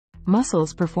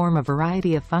Muscles perform a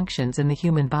variety of functions in the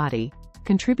human body,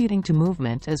 contributing to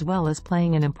movement as well as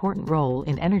playing an important role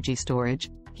in energy storage,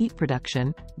 heat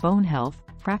production, bone health,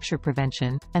 fracture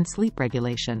prevention, and sleep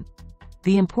regulation.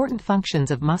 The important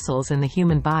functions of muscles in the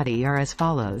human body are as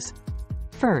follows.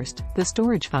 First, the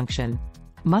storage function.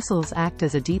 Muscles act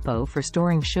as a depot for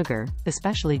storing sugar,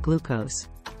 especially glucose.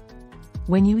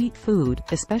 When you eat food,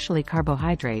 especially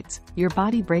carbohydrates, your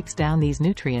body breaks down these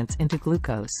nutrients into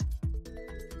glucose.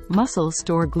 Muscles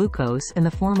store glucose in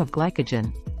the form of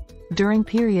glycogen. During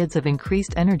periods of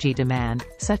increased energy demand,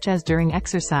 such as during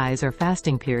exercise or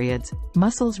fasting periods,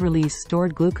 muscles release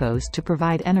stored glucose to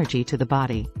provide energy to the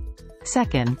body.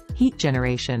 Second, heat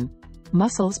generation.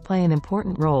 Muscles play an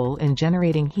important role in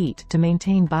generating heat to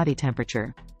maintain body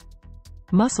temperature.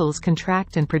 Muscles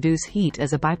contract and produce heat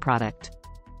as a byproduct.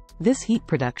 This heat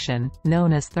production,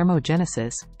 known as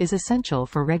thermogenesis, is essential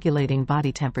for regulating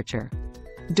body temperature.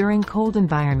 During cold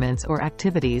environments or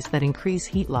activities that increase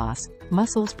heat loss,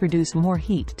 muscles produce more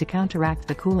heat to counteract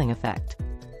the cooling effect.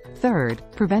 Third,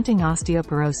 preventing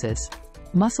osteoporosis.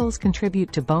 Muscles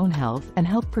contribute to bone health and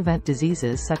help prevent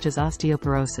diseases such as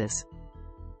osteoporosis.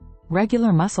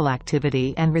 Regular muscle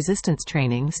activity and resistance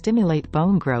training stimulate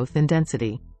bone growth and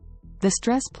density. The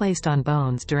stress placed on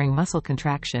bones during muscle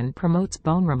contraction promotes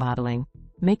bone remodeling,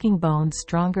 making bones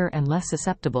stronger and less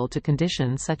susceptible to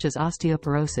conditions such as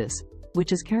osteoporosis,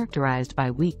 which is characterized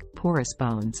by weak, porous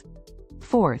bones.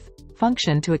 Fourth,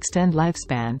 function to extend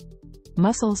lifespan.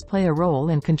 Muscles play a role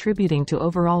in contributing to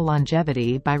overall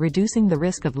longevity by reducing the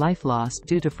risk of life loss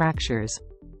due to fractures.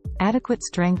 Adequate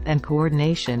strength and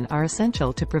coordination are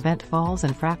essential to prevent falls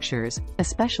and fractures,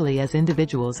 especially as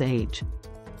individuals age.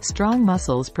 Strong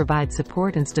muscles provide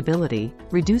support and stability,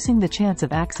 reducing the chance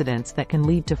of accidents that can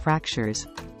lead to fractures.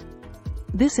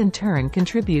 This in turn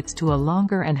contributes to a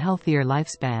longer and healthier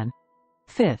lifespan.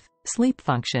 Fifth, sleep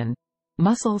function.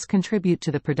 Muscles contribute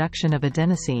to the production of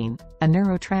adenosine, a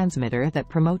neurotransmitter that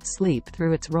promotes sleep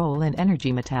through its role in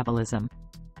energy metabolism.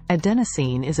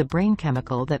 Adenosine is a brain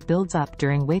chemical that builds up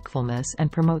during wakefulness and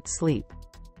promotes sleep.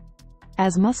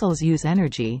 As muscles use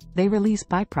energy, they release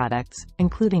byproducts,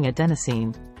 including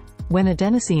adenosine. When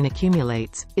adenosine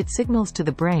accumulates, it signals to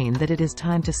the brain that it is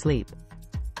time to sleep.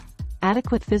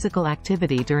 Adequate physical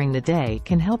activity during the day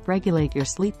can help regulate your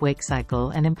sleep-wake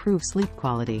cycle and improve sleep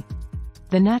quality.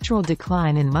 The natural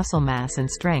decline in muscle mass and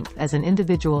strength as an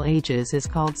individual ages is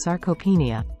called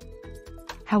sarcopenia.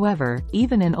 However,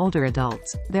 even in older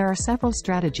adults, there are several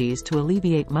strategies to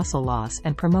alleviate muscle loss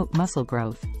and promote muscle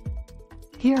growth.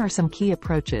 Here are some key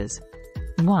approaches.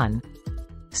 1.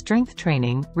 Strength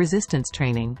training, resistance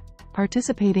training.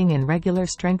 Participating in regular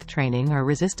strength training or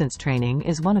resistance training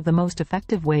is one of the most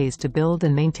effective ways to build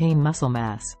and maintain muscle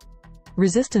mass.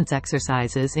 Resistance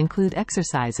exercises include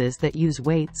exercises that use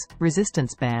weights,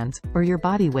 resistance bands, or your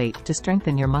body weight to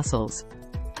strengthen your muscles.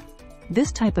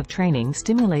 This type of training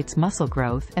stimulates muscle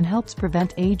growth and helps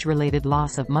prevent age-related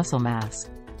loss of muscle mass.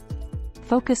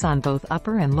 Focus on both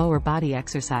upper and lower body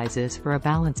exercises for a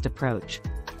balanced approach.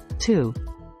 2.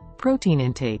 Protein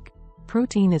intake.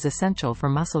 Protein is essential for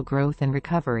muscle growth and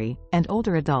recovery, and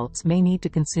older adults may need to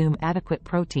consume adequate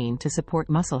protein to support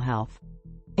muscle health.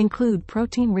 Include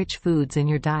protein-rich foods in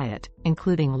your diet,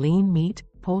 including lean meat,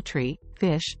 poultry,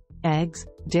 fish, eggs,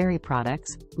 dairy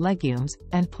products, legumes,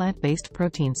 and plant-based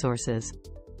protein sources.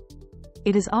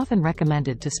 It is often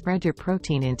recommended to spread your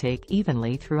protein intake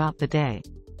evenly throughout the day.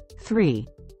 3.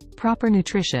 Proper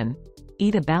nutrition.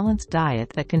 Eat a balanced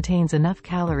diet that contains enough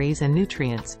calories and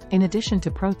nutrients, in addition to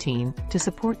protein, to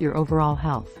support your overall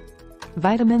health.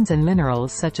 Vitamins and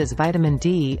minerals such as vitamin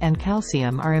D and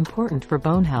calcium are important for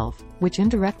bone health, which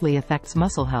indirectly affects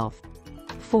muscle health.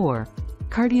 4.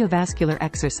 Cardiovascular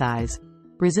exercise.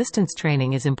 Resistance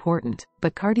training is important,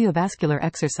 but cardiovascular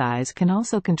exercise can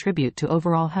also contribute to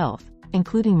overall health,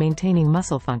 including maintaining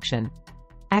muscle function.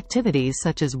 Activities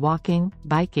such as walking,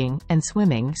 biking, and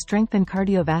swimming strengthen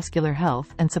cardiovascular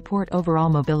health and support overall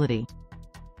mobility.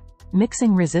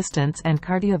 Mixing resistance and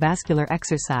cardiovascular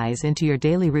exercise into your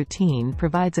daily routine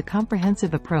provides a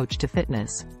comprehensive approach to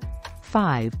fitness.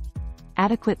 5.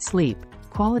 Adequate sleep.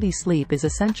 Quality sleep is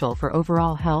essential for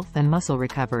overall health and muscle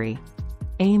recovery.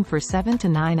 Aim for 7 to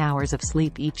 9 hours of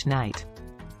sleep each night.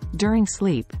 During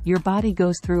sleep, your body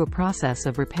goes through a process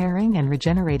of repairing and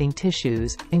regenerating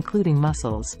tissues, including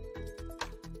muscles.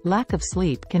 Lack of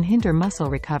sleep can hinder muscle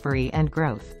recovery and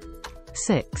growth.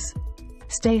 6.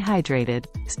 Stay hydrated.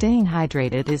 Staying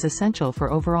hydrated is essential for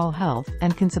overall health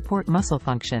and can support muscle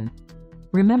function.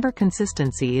 Remember,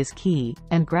 consistency is key,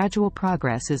 and gradual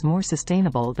progress is more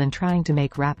sustainable than trying to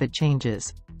make rapid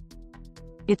changes.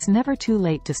 It's never too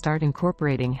late to start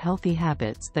incorporating healthy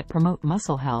habits that promote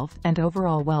muscle health and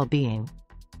overall well-being.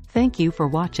 Thank you for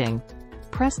watching.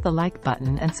 Press the like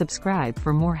button and subscribe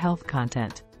for more health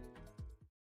content.